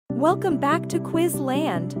Welcome back to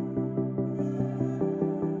Quizland.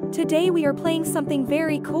 Today we are playing something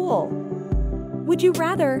very cool. Would you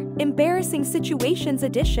rather? Embarrassing Situations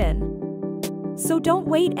Edition. So don't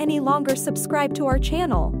wait any longer, subscribe to our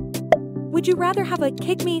channel. Would you rather have a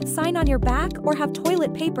 "Kick Me" sign on your back or have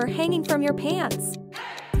toilet paper hanging from your pants?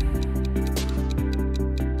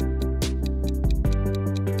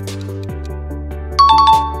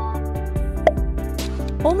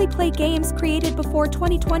 Only play games created before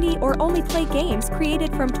 2020 or only play games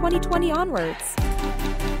created from 2020 onwards?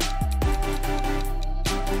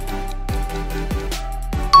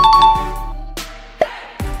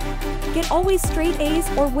 Get always straight A's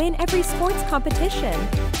or win every sports competition?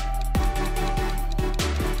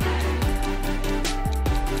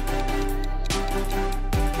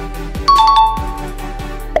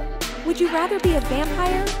 Would you rather be a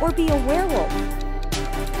vampire or be a werewolf?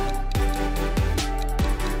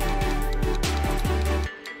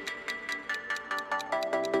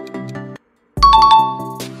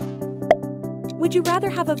 Would you rather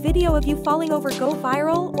have a video of you falling over go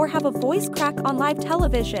viral or have a voice crack on live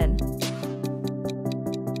television?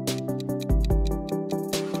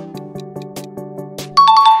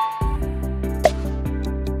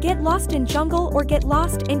 Get lost in jungle or get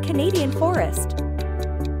lost in Canadian forest?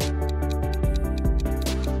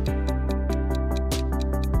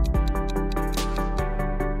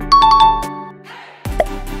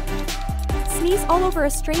 Sneeze all over a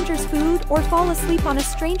stranger's food or fall asleep on a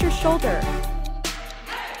stranger's shoulder?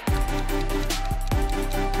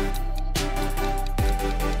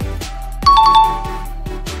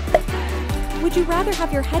 Would you rather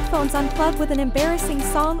have your headphones unplugged with an embarrassing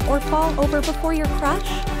song or fall over before your crush?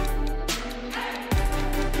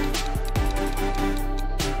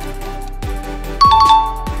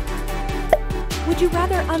 Would you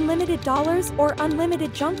rather unlimited dollars or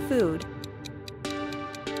unlimited junk food?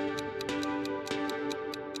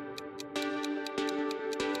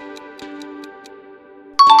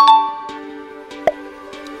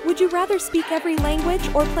 Would you rather speak every language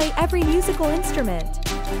or play every musical instrument?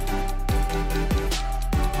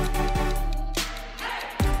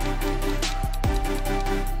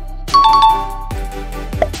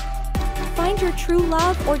 Find your true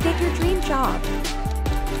love or get your dream job?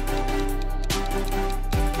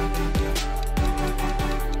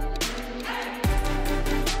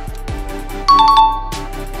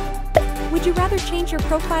 Would you rather change your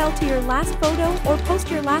profile to your last photo or post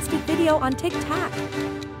your last video on TikTok?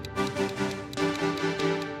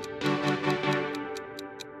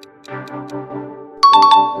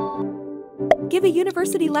 Give a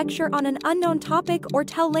university lecture on an unknown topic or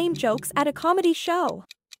tell lame jokes at a comedy show?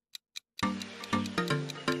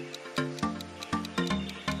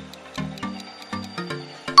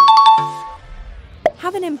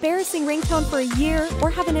 Have an embarrassing ringtone for a year or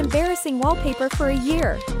have an embarrassing wallpaper for a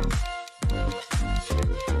year?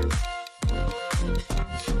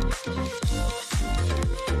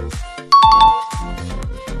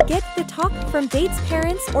 Get the talk from date's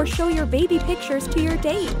parents or show your baby pictures to your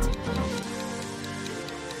date?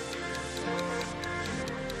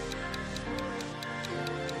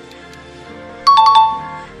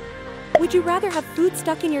 Would you rather have food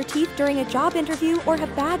stuck in your teeth during a job interview or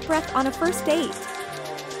have bad breath on a first date?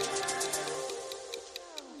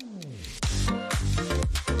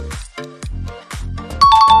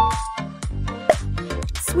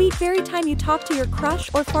 Sweet every time you talk to your crush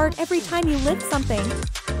or fart every time you lift something?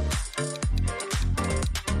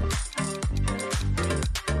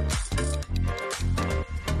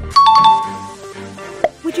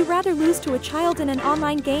 Would you rather lose to a child in an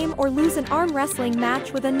online game or lose an arm wrestling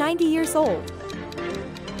match with a 90 years old?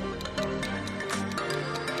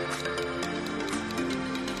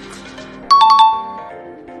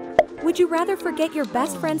 Would you rather forget your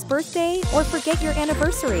best friend's birthday or forget your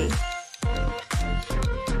anniversary?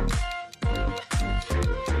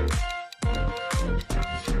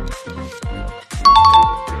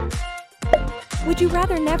 Would you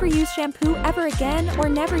rather never use shampoo ever again or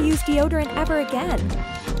never use deodorant ever again?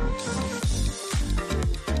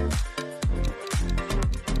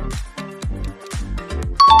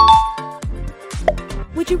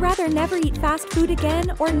 Would you rather never eat fast food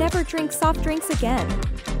again or never drink soft drinks again?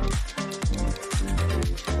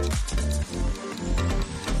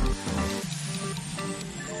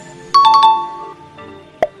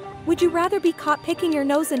 Would you rather be caught picking your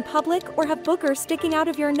nose in public or have boogers sticking out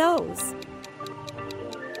of your nose?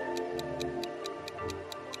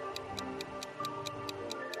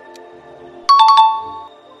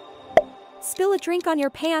 Spill a drink on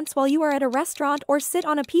your pants while you are at a restaurant or sit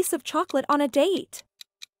on a piece of chocolate on a date?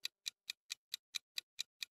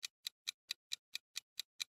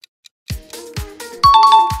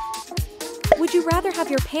 Would you rather have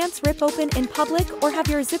your pants rip open in public or have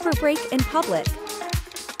your zipper break in public?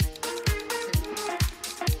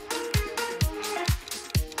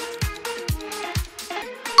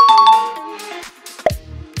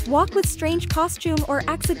 Walk with strange costume or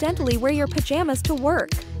accidentally wear your pajamas to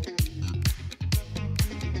work?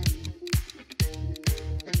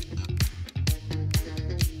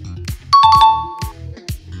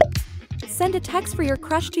 Send a text for your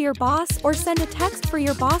crush to your boss or send a text for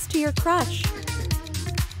your boss to your crush?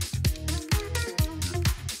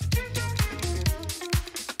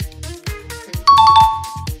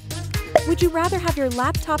 Would you rather have your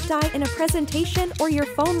laptop die in a presentation or your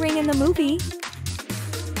phone ring in the movie?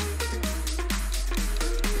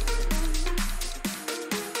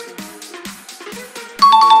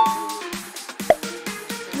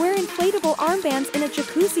 Wear inflatable armbands in a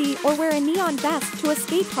jacuzzi or wear a neon vest to a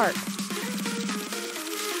skate park?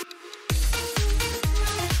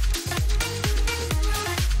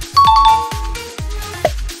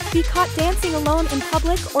 Be caught dancing alone in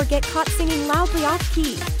public or get caught singing loudly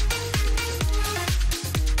off-key?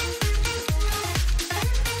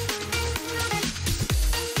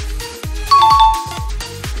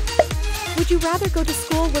 Would you rather go to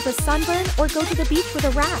school with a sunburn or go to the beach with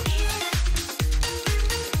a rash?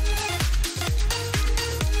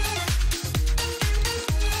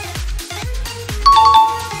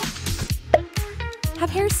 Have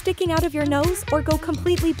hair sticking out of your nose or go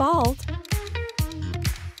completely bald?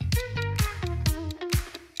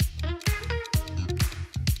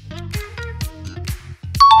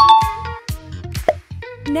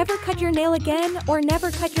 Never cut your nail again or never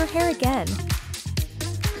cut your hair again?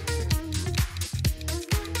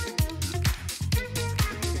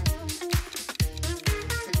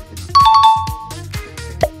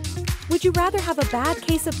 Would you rather have a bad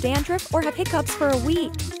case of dandruff or have hiccups for a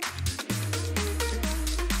week?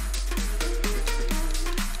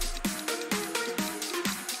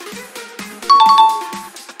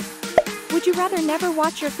 Would you rather never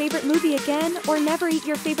watch your favorite movie again or never eat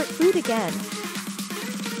your favorite food again?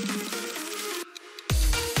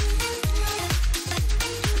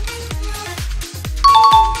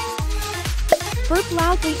 Burp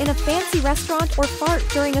loudly in a fancy restaurant or fart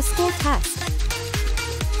during a school test?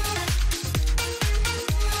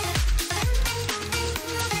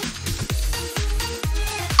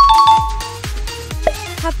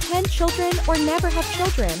 Have 10 children or never have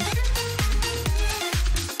children?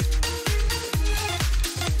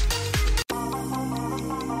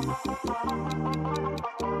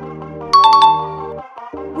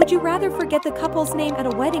 Would you rather forget the couple's name at a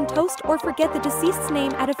wedding toast or forget the deceased's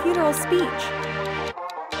name at a funeral speech?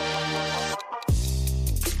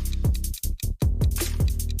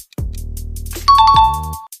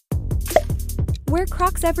 Wear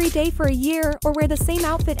Crocs every day for a year or wear the same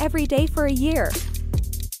outfit every day for a year?